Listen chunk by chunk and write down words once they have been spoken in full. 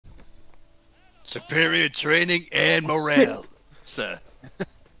Superior training and morale, sir.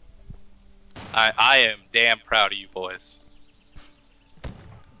 I am damn proud of you boys.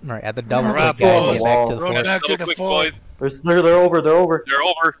 Alright, at the double Alright, quick, guys, boys. get back to the Run fort. back to the Quick, fort. boys. They're over. They're over. They're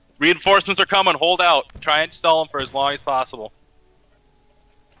over. Reinforcements are coming. Hold out. Try and stall them for as long as possible.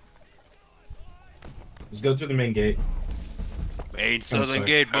 Let's go through the main gate. Main southern sorry.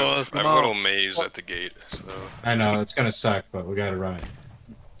 gate, boys. I have Come a little on. maze at the gate, so... I know, it's gonna suck, but we gotta run it.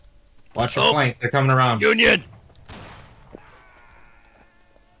 Watch your Oh. flank, they're coming around. Union.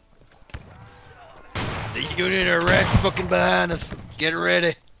 The Union are right fucking behind us. Get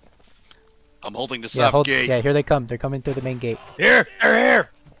ready. I'm holding the south gate. Yeah, here they come. They're coming through the main gate. Here, they're here.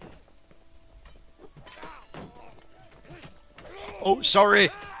 Oh, sorry.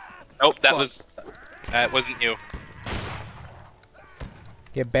 Nope, that wasn't you.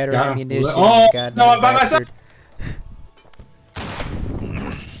 Get better Got him. ammunition. Oh, God, no, I'm by myself.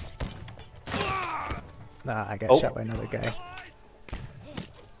 Nah, I got shot by another guy.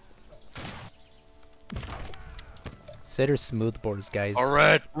 Consider smoothbores, guys. All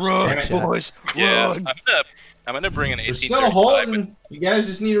right, run, boys. Yeah, Run. I'm gonna bring an We're 1835 still holding. You guys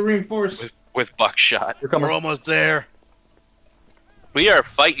just need to reinforce. with Buckshot. We're almost there. We are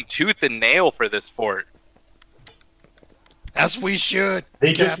fighting tooth and nail for this fort. As we should.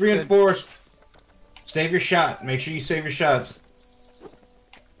 They just Captain. reinforced. Save your shot. Make sure you save your shots.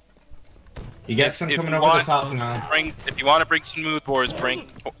 You got some If coming you over the want- top now. If you want to bring smooth bores,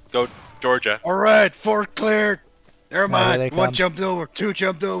 go Georgia. All right, fort cleared. Never Right, here they mind. One come. jumped over. Two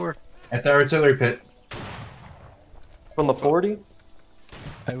jumped over. At the artillery pit. From the 40?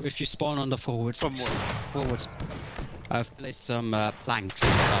 If you spawn on the forwards, From what? forwards, I've placed some planks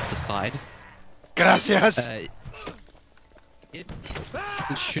up the side. Gracias.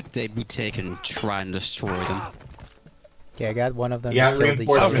 Should they be taken, try and destroy them. Okay, I got one of them. Yeah, that killed these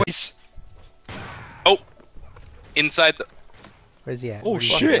reinforcements. guys. Oh, Inside the. Where's he at? Oh, Where's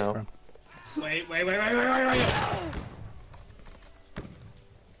he shit. coming from? Wait.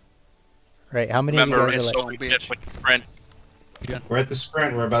 Right, how many Remember, of you guys it's are so like... we get when you sprint. We're at the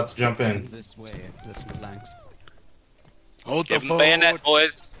sprint. We're about to jump in. This way, there's planks. hold the Give them fort. bayonet,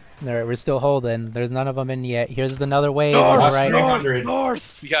 boys. Alright, we're still holding. There's none of them in yet. Here's another wave. North, All right. north, 300.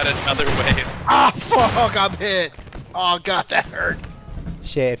 north. We got another wave. Ah, fuck! I'm hit. Oh god, that hurt.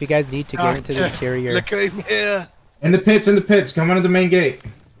 Shit, if you guys need to get into the interior. Look at him here. In the pits. Come into the main gate.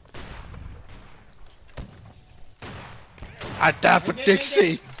 I die for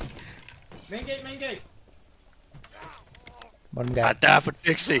Dixie. Main gate. One of them I got. die for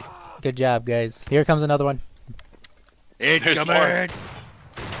Dixie. Good job, guys. Here comes another one. Incoming.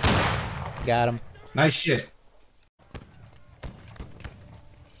 Got him. Nice shit.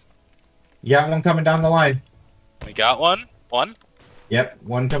 You got one coming down the line. We got one. One. Yep,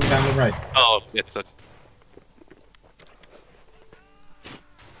 one coming down the right. Oh, it's a.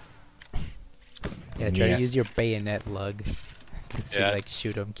 Yeah, try to Yes. use your bayonet lug. So Yeah. like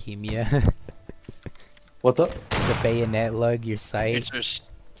shoot him, Kimia. What's up? The bayonet lug, your sight. It's just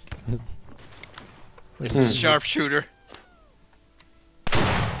it's a sharpshooter.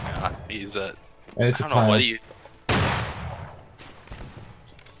 Yeah, he's a. It's I a don't know what pile. he.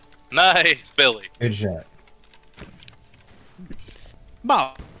 Nice, Billy. Good shot.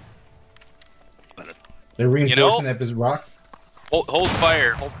 Mom. They're reinforcing that this rock. Hold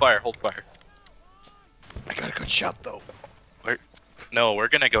fire. Hold fire. I got a good shot though. No, we're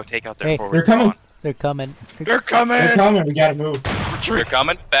gonna go take out their Hey, forward. they're coming. spawn. They're coming. They're coming. They're coming. We gotta move. They're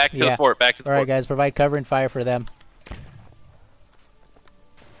coming. Back to Yeah. the fort. Back to the Alright, fort. guys, provide cover and fire for them.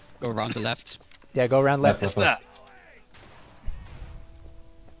 Go around the left. Yeah, go around left. It's that.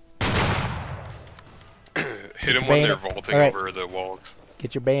 Hit them when they're bayonet. vaulting Alright. over the walls.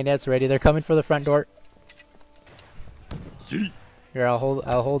 Get your bayonets ready. They're coming for the front door. Here, I'll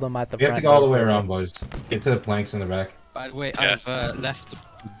hold them at the We front. have to go all the door way for around, you. boys. Get to the planks in the back. By the way, Yeah. I've left the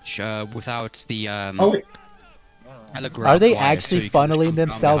bridge without the Oh wait. telegraph Are they wire, so actually you can funneling come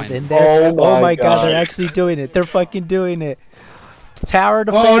themselves behind in there? Oh my god, God. they're actually doing it. They're fucking doing it. Tower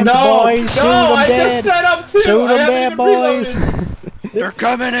defense, Oh no! boys. Shoot No! them I dead. just set up two. Shoot I them haven't dead, even boys. reloaded. They're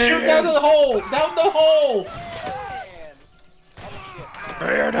coming in. Shoot down the hole! Down the hole!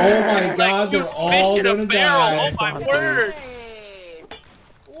 Bayonet. Oh my god, You they're fish all in a gonna barrel. die. Oh my word!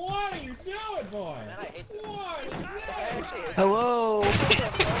 What are you doing, boy? What is that? Hello.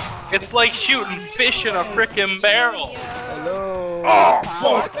 It's like shooting fish in a frickin' barrel. Hello. Oh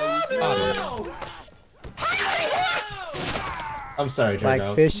fuck! I'm sorry, Like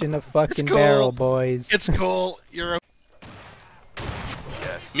Cherkov. fish in a fucking cool. barrel, boys. It's cool. You're a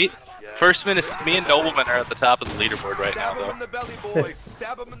First minute, me and Nobleman are at the top of the leaderboard right now, Stab him though. in the belly, boys.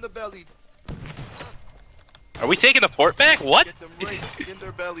 Stab him in the belly. Are we taking the fort back? What? Get them right in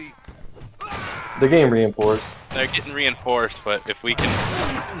their bellies. They're getting reinforced. They're getting reinforced, but if we can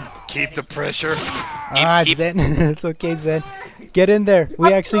Keep the pressure. Alright, Zen. It's okay, Zen. Get in there.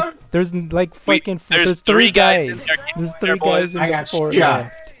 We actually, there's like fucking, there's three guys. There's three guys in the fort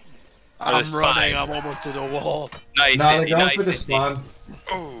left. I'm running. I'm almost to the wall. Nice. No, they're Indy, going nice, for the Indy. spawn.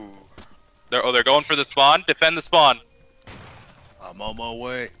 Ooh. They're going for the spawn. Defend the spawn. I'm on my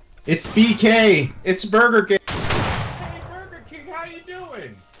way. It's BK. It's Burger King. Hey, Burger King, how you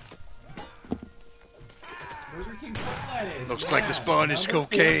doing? Burger King foot lettuce. Looks like the spawn is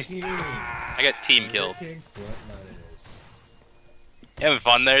okay. I got team killed. Burger King foot lettuce. You having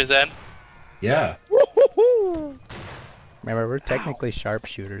fun there, Zen? Yeah. Remember, we're technically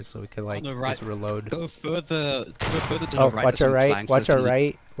sharpshooters, so we could like On the right. just reload. Go further to Oh, the right. watch there's our some right. planks Watch that our lead-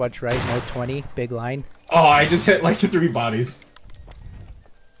 right. Watch right. North 20. Big line. Oh, I just hit like 3 bodies.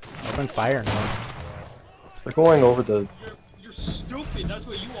 Open fire now. They're going over the. You're stupid. That's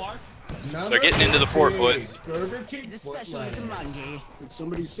what you are. They're getting into the fort, boys. Burger King foot lettuce. Did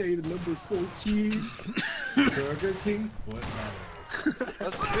somebody say the number 14? Burger King foot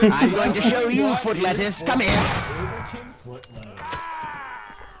lettuce. I'm going to show you foot lettuce. Come here. Burger King foot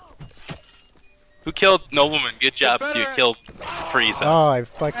lettuce. Who killed Nobleman? Good job. You killed Frieza. Oh, I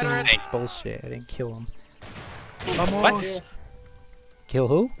fucking bullshit. I didn't kill him. What? Kill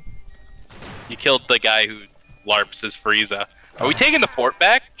who? You killed the guy who LARPs as Frieza. Are we taking the fort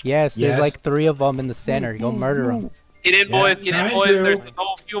back? Yes, there's Yes. like 3 of them in the center. Go murder them. Get in, boys. Get in, trying boys. to. There's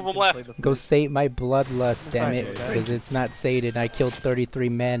no few of them left. Go sate my bloodlust, damn it, because it's not sated. I killed 33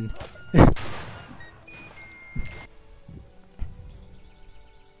 men.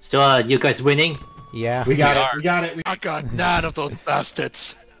 So, you guys winning? Yeah. We got it. We got it. I got 9 of those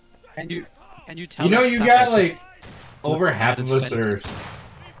bastards. Can you tell? You know, that you sapper got to- like over half of us that are.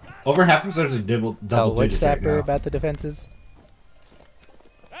 Over half of us are double Tell which digits right sapper now. about the defenses?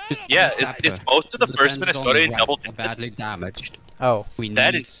 Just Yeah, the sapper. it's most of the first defenses on Minnesota the in right double are digits. badly damaged. Oh. We need.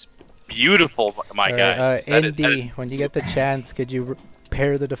 That is beautiful, my guys. That is- that Indy, is- when you get the chance, could you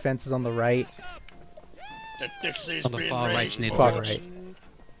repair the defenses on the right? The Dixie is On the being far right, raised, near the Far boys. right.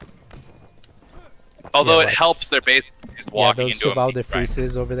 Although Yeah, it like- helps, they're basically just Yeah, walking those into a Cheval de meat grind.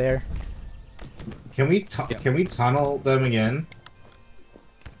 Frises over there. Can we tunnel them again?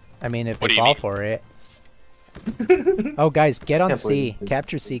 I mean, if What they do you fall mean? for it. Oh, guys, get on Can't C. believe it.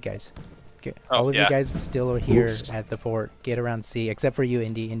 Capture C, guys. Oh, All of yeah. you guys still are here Oops. at the fort. Get around C, except for you,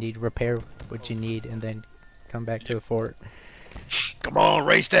 Indy. Indy, repair what you need, and then come back to the fort. Come on,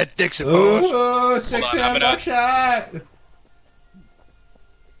 race that Dixie, boys. Ooh, 6 Hold on, I'm shot gonna- buckshot.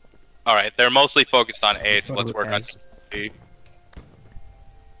 All right, they're mostly focused on A, so Let's let's go work on as- B.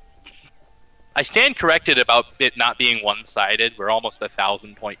 I stand corrected about it not being one-sided. We're almost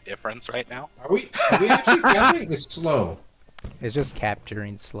 1,000-point difference right now. Are we actually getting this slow? It's just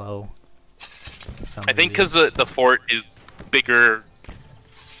capturing slow. I think because the fort is bigger.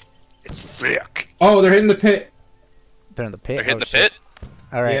 It's thick. Oh, they're hitting the pit. They're in the pit. They're hitting Oh, the shit. pit.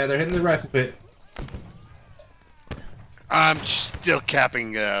 All right. Yeah, they're hitting the rifle pit. I'm still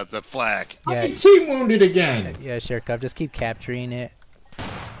capping the flag. Yeah. I'm team wounded again. Yeah, Cherkov, just keep capturing it.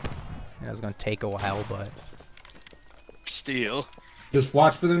 You know, it's gonna take a while, but Still. Just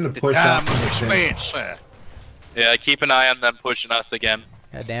watch for them to The push time out from of the pit. expansion. Yeah, keep an eye on them pushing us again.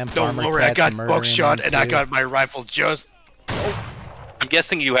 goddamn Don't farmer worry, I cats got murdering Buckshot them and I too. got my rifle just. I'm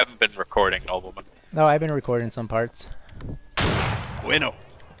guessing you haven't been recording, Nobleman. No, I've been recording some parts, Bueno.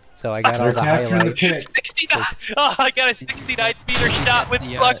 so I got all They're the capturing the highlights. pit. 69! Oh, I got a 69-meter shot with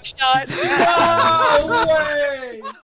Yeah. Buckshot! No way!